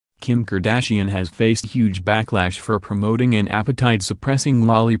Kim Kardashian has faced huge backlash for promoting an appetite-suppressing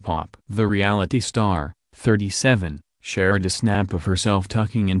lollipop. The reality star, 37, shared a snap of herself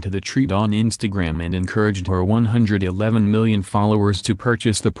tucking into the treat on Instagram and encouraged her 111 million followers to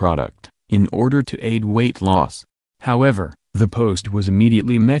purchase the product, in order to aid weight loss. However, the post was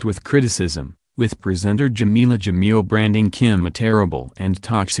immediately met with criticism, with presenter Jameela Jamil branding Kim a terrible and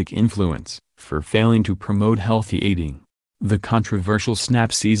toxic influence for failing to promote healthy eating. The controversial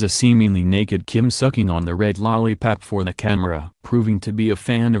snap sees a seemingly naked Kim sucking on the red lollipop for the camera. Proving to be a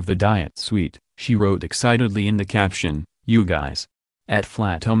fan of the diet sweet, she wrote excitedly in the caption, "You guys at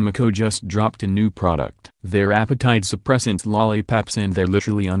Flatummaco just dropped a new product. They're appetite suppressant lollipops and they're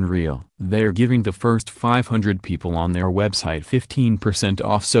literally unreal. They're giving the first 500 people on their website 15%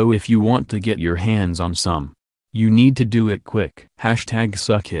 off, so if you want to get your hands on some, you need to do it quick.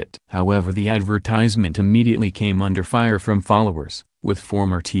 #suckit." However, the advertisement immediately came under fire from followers, with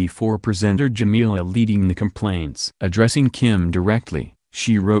former T4 presenter Jameela leading the complaints. Addressing Kim directly,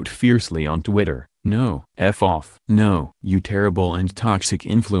 she wrote fiercely on Twitter, "No, F off. No, you terrible and toxic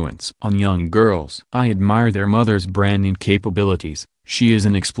influence on young girls. I admire their mother's branding capabilities. She is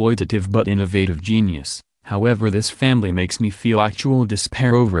an exploitative but innovative genius. However, this family makes me feel actual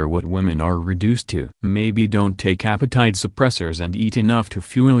despair over what women are reduced to. Maybe don't take appetite suppressors and eat enough to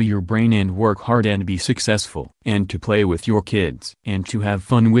fuel your brain and work hard and be successful. And to play with your kids. And to have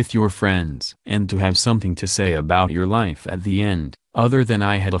fun with your friends. And to have something to say about your life at the end, other than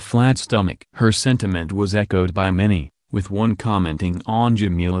I had a flat stomach." Her sentiment was echoed by many, with one commenting on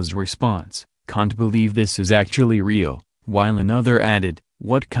Jameela's response, "Can't believe this is actually real," while another added,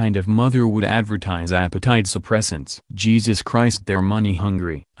 "What kind of mother would advertise appetite suppressants? Jesus Christ, they're money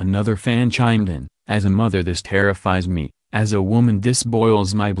hungry." Another fan chimed in, "As a mother this terrifies me. As a woman this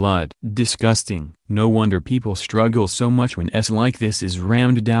boils my blood. Disgusting. No wonder people struggle so much when like this is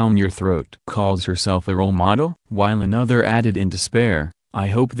rammed down your throat." Calls herself a role model? While another added in despair, "I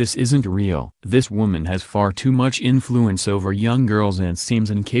hope this isn't real. This woman has far too much influence over young girls and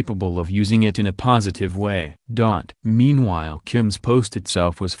seems incapable of using it in a positive way." Meanwhile, Kim's post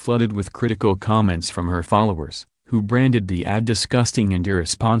itself was flooded with critical comments from her followers, who branded the ad disgusting and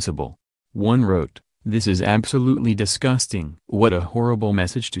irresponsible. One wrote, "This is absolutely disgusting. What a horrible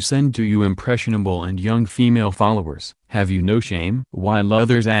message to send to you impressionable and young female followers. Have you no shame?" While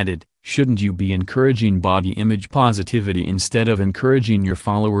others added, "Shouldn't you be encouraging body image positivity instead of encouraging your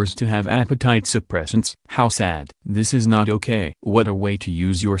followers to have appetite suppressants? How sad. This is not okay. What a way to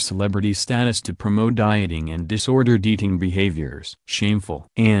use your celebrity status to promote dieting and disordered eating behaviors. Shameful.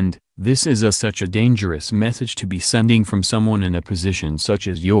 And, this is such a dangerous message to be sending from someone in a position such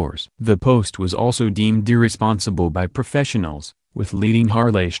as yours." The post was also deemed irresponsible by professionals, with leading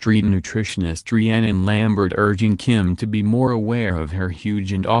Harley Street nutritionist Rhiannon Lambert urging Kim to be more aware of her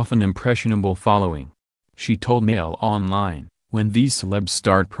huge and often impressionable following. She told Mail Online, "When these celebs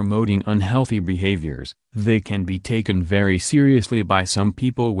start promoting unhealthy behaviors, they can be taken very seriously by some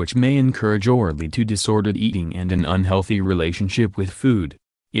people, which may encourage or lead to disordered eating and an unhealthy relationship with food.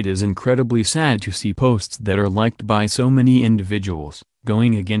 It is incredibly sad to see posts that are liked by so many individuals,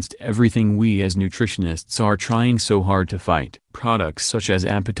 going against everything we as nutritionists are trying so hard to fight. Products such as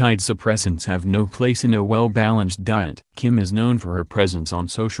appetite suppressants have no place in a well-balanced diet." Kim is known for her presence on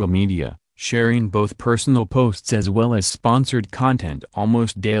social media, sharing both personal posts as well as sponsored content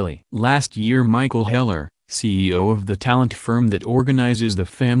almost daily. Last year, Michael Heller, CEO of the talent firm that organizes the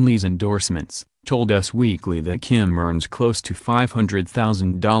family's endorsements, told Us Weekly that Kim earns close to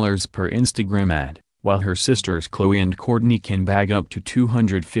 $500,000 per Instagram ad, while her sisters Khloe and Kourtney can bag up to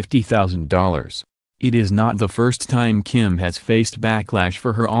 $250,000. It is not the first time Kim has faced backlash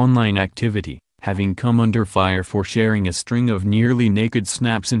for her online activity, having come under fire for sharing a string of nearly naked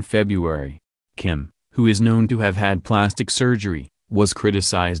snaps in February. Kim, who is known to have had plastic surgery, was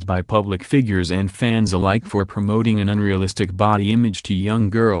criticized by public figures and fans alike for promoting an unrealistic body image to young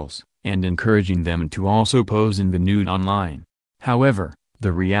girls, and encouraging them to also pose in the nude online. However,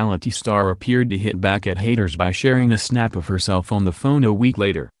 the reality star appeared to hit back at haters by sharing a snap of herself on the phone a week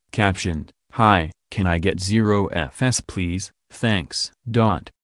later, captioned, "Hi, can I get 0 Fs please, thanks."